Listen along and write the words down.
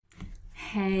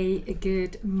Hey,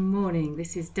 good morning.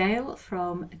 This is Dale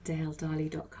from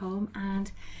daledarley.com and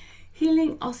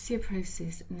Healing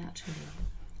Osteoporosis Naturally.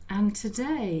 And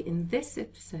today, in this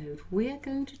episode, we are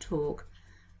going to talk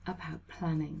about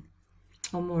planning,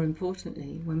 or more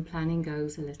importantly, when planning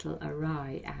goes a little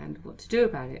awry and what to do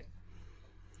about it.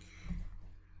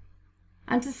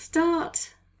 And to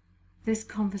start this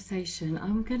conversation,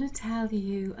 I'm going to tell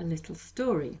you a little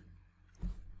story.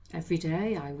 Every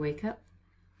day I wake up,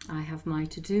 I have my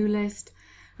to-do list,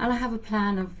 and I have a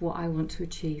plan of what I want to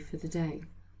achieve for the day.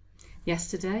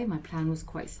 Yesterday, my plan was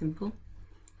quite simple.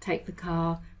 Take the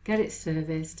car, get it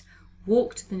serviced,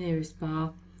 walk to the nearest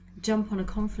bar, jump on a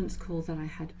conference call that I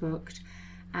had booked,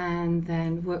 and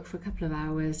then work for a couple of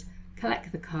hours,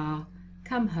 collect the car,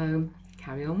 come home,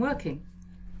 carry on working.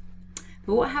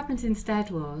 But what happened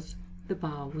instead was the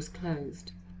bar was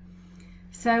closed.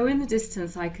 So in the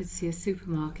distance I could see a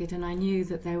supermarket, and I knew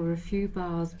that there were a few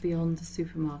bars beyond the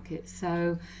supermarket.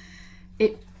 So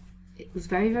it was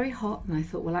very, very hot, and I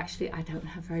thought, well, actually I don't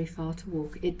have very far to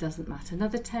walk. It doesn't matter.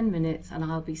 Another 10 minutes and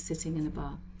I'll be sitting in a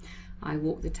bar. I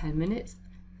walk the 10 minutes,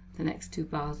 the next two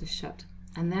bars are shut.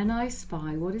 And then I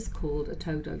spy what is called a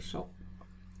Todo shop.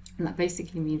 And that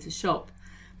basically means a shop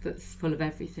that's full of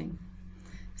everything.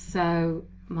 So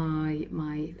I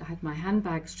had my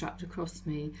handbag strapped across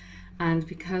me, and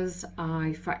because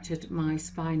I fractured my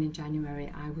spine in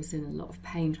January, I was in a lot of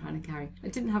pain trying to carry. I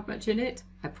didn't have much in it,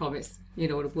 I promise. You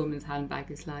know what a woman's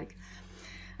handbag is like.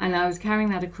 And I was carrying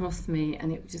that across me,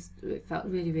 and it felt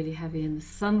really, really heavy, and the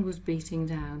sun was beating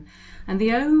down. And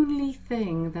the only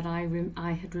thing that I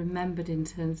had remembered in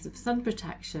terms of sun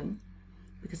protection,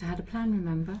 because I had a plan,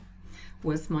 remember,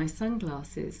 was my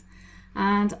sunglasses.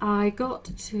 And I got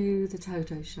to the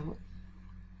Todo shop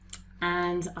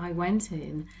and I went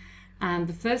in, and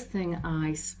the first thing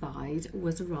I spied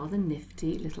was a rather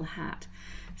nifty little hat.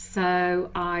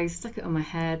 So I stuck it on my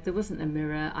head. There wasn't a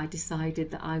mirror. I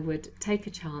decided that I would take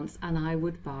a chance and I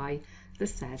would buy the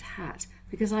said hat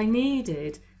because I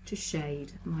needed to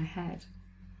shade my head.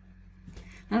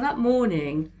 Now that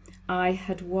morning I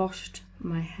had washed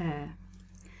my hair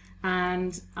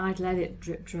and I'd let it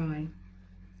drip dry.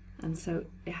 And so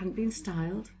it hadn't been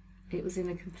styled. It was in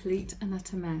a complete and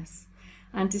utter mess.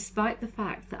 And despite the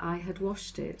fact that I had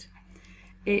washed it,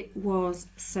 it was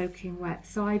soaking wet.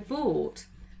 So I bought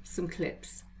some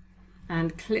clips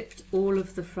and clipped all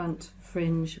of the front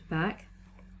fringe back.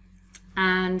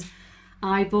 And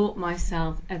I bought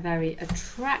myself a very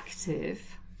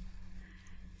attractive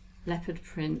leopard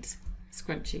print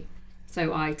scrunchie.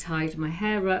 So I tied my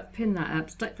hair up, pinned that up,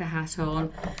 stuck the hat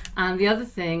on, and the other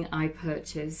thing I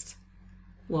purchased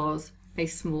was a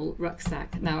small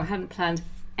rucksack. Now I hadn't planned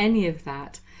any of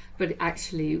that, but it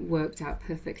actually worked out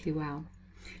perfectly well.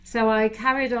 So I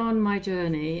carried on my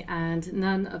journey, and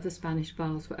none of the Spanish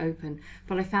bars were open,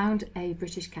 but I found a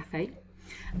British cafe.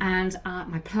 And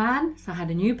my plan, so I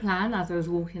had a new plan as I was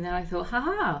walking there. I thought,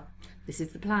 haha, this is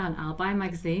the plan. I'll buy a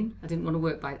magazine. I didn't want to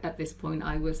work at this point.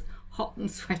 I was hot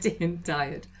and sweaty and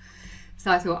tired.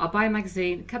 So I thought, I'll buy a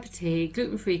magazine, a cup of tea,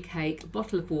 gluten-free cake, a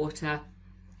bottle of water,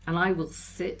 and I will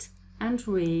sit and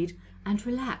read and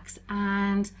relax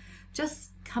and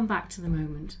just come back to the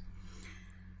moment.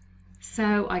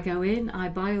 So I go in, I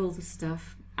buy all the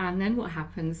stuff, and then what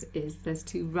happens is there's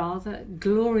two rather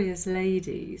glorious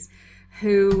ladies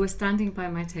who were standing by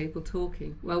my table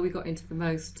talking. Well, we got into the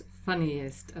most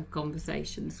funniest of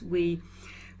conversations. We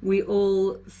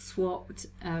all swapped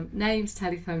names,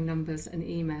 telephone numbers and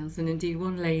emails, and indeed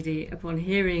one lady, upon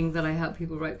hearing that I help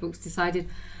people write books, decided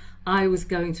I was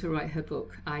going to write her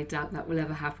book. I doubt that will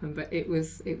ever happen, but it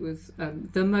was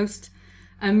the most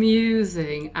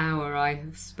amusing hour I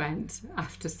have spent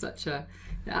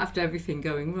after everything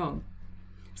going wrong.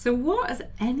 So what has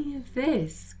any of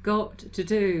this got to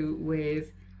do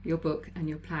with your book and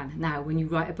your plan? Now, when you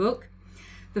write a book,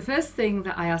 the first thing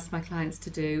that I ask my clients to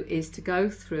do is to go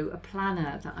through a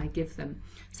planner that I give them.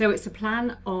 So it's a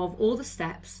plan of all the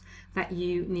steps that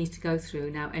you need to go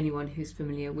through. Now, anyone who's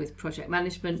familiar with project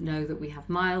management know that we have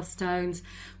milestones,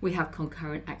 we have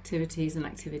concurrent activities and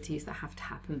activities that have to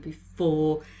happen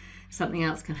before something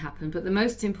else can happen. But the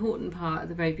most important part at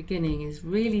the very beginning is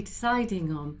really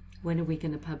deciding on when are we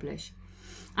going to publish.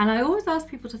 And I always ask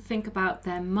people to think about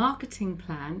their marketing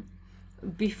plan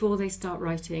before they start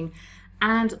writing,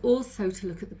 and also to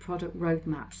look at the product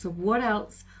roadmap. So what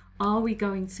else are we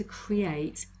going to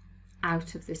create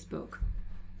out of this book?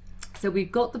 So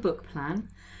we've got the book plan,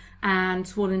 and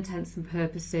to all intents and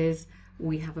purposes,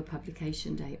 we have a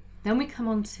publication date. Then we come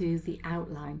on to the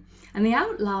outline. And the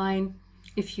outline,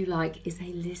 if you like, is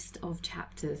a list of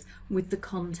chapters with the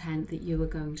content that you are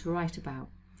going to write about.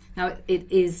 Now, it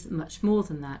is much more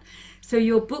than that. So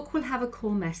your book will have a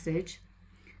core message.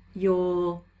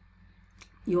 Your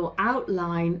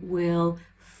outline will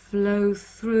flow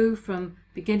through from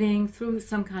beginning through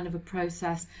some kind of a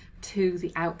process to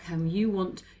the outcome you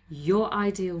want your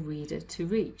ideal reader to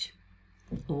reach.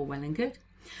 All well and good.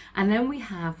 And then we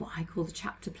have what I call the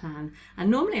chapter plan. And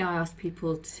normally I ask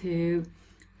people to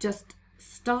just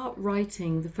start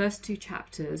writing the first 2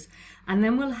 chapters, and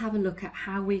then we'll have a look at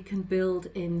how we can build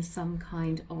in some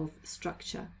kind of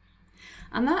structure.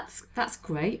 And that's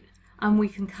great. And we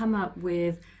can come up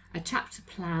with a chapter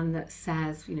plan that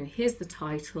says, you know, here's the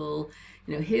title,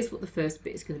 you know, here's what the first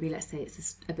bit is going to be. Let's say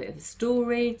it's a bit of a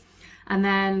story, and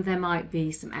then there might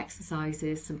be some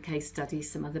exercises, some case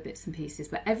studies, some other bits and pieces,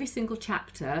 but every single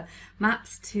chapter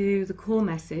maps to the core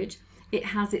message. It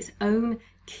has its own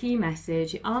key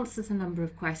message, it answers a number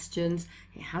of questions,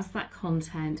 it has that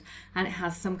content, and it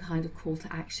has some kind of call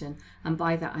to action. And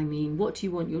by that I mean, what do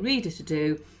you want your reader to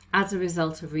do as a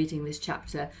result of reading this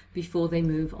chapter before they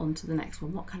move on to the next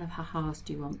one? What kind of ha-has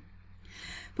do you want?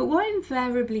 But what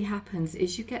invariably happens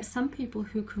is you get some people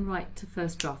who can write to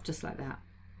first draft just like that,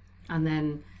 and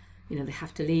then, you know, they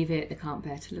have to leave it, they can't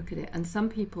bear to look at it. And some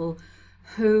people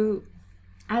who,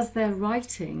 as they're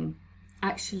writing,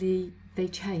 actually they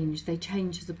change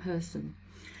as a person.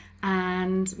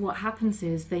 And what happens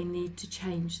is they need to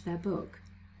change their book.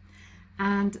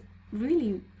 And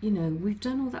really, you know, we've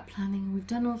done all that planning, we've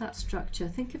done all that structure.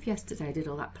 Think of yesterday, I did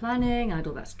all that planning, I had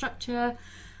all that structure,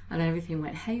 and everything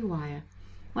went haywire.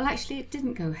 Well, actually, it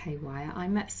didn't go haywire. I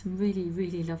met some really,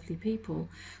 really lovely people.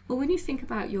 Well, when you think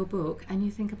about your book and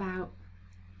you think about,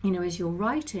 you know, as you're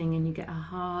writing and you get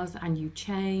ahas and you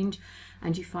change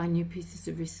and you find new pieces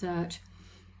of research,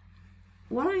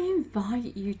 what I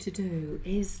invite you to do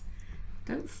is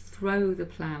don't throw the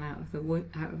plan out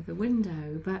of the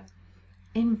window, but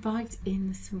invite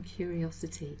in some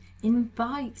curiosity,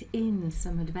 invite in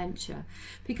some adventure,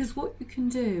 because what you can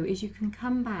do is you can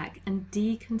come back and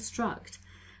deconstruct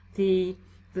the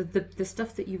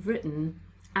stuff that you've written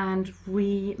and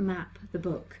remap the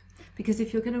book. Because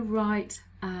if you're going to write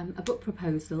a book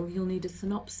proposal, you'll need a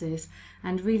synopsis,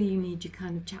 and really you need your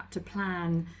kind of chapter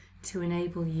plan to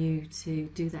enable you to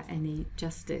do that any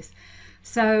justice.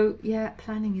 So yeah,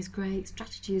 planning is great,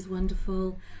 strategy is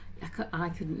wonderful. I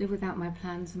couldn't live without my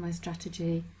plans and my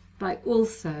strategy, but I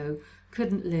also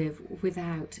couldn't live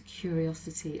without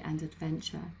curiosity and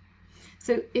adventure.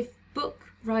 So if book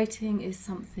writing is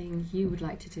something you would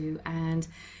like to do, and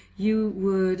you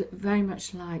would very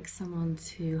much like someone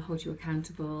to hold you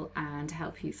accountable and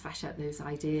help you thrash out those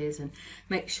ideas and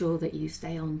make sure that you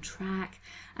stay on track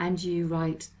and you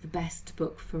write the best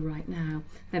book for right now,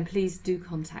 then please do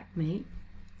contact me.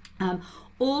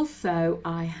 Also,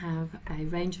 I have a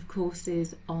range of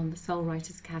courses on the Soul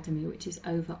Writers Academy, which is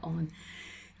over on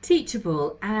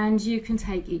Teachable, and you can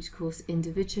take each course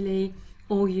individually,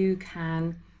 or you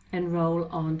can enroll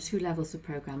on 2 levels of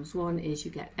programs. One is you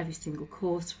get every single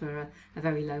course for a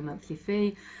very low monthly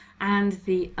fee, and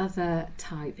the other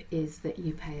type is that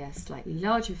you pay a slightly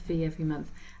larger fee every month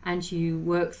and you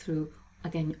work through,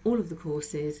 again, all of the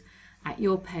courses at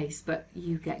your pace, but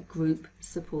you get group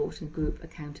support and group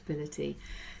accountability.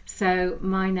 So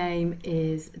my name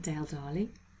is Dale Darley.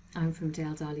 I'm from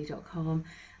daledarley.com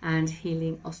and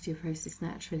Healing Osteoporosis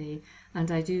Naturally,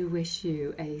 and I do wish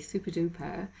you a super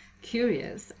duper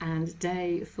curious and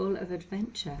day full of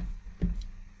adventure.